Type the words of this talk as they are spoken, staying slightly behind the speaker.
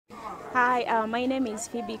Hi, my name is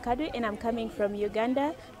Phoebe Kaddu and I'm coming from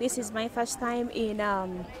Uganda. This is my first time in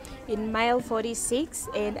mile 46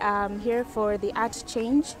 and I'm here for the Art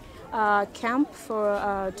Change camp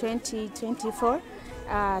for 2024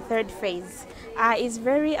 third phase. It's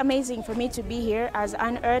very amazing for me to be here as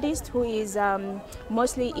an artist who is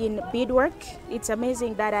mostly in beadwork. It's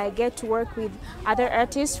amazing that I get to work with other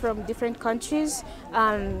artists from different countries.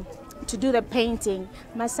 To do the painting.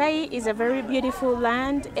 Masai is a very beautiful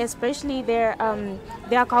land, especially their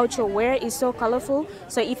cultural wear is so colorful.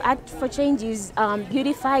 So if Art for Change is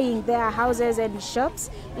beautifying their houses and shops,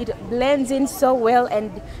 it blends in so well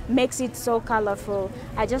and makes it so colorful.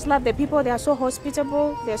 I just love the people. They are so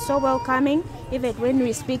hospitable. They're so welcoming, even when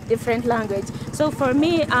we speak different language. So for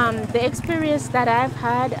me, the experience that I've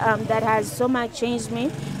had that has so much changed me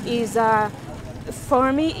is,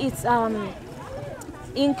 for me, it's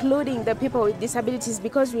including the people with disabilities,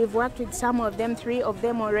 because we've worked with some of them, 3 of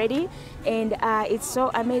them already, and it's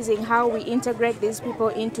so amazing how we integrate these people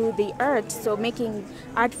into the art, so making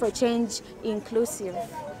Art for Change inclusive.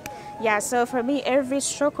 Yeah, so for me, every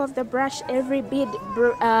stroke of the brush, every bead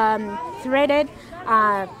threaded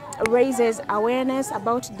raises awareness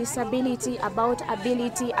about disability, about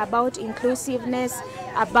ability, about inclusiveness,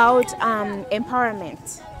 about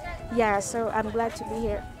empowerment. Yeah, so I'm glad to be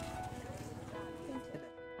here.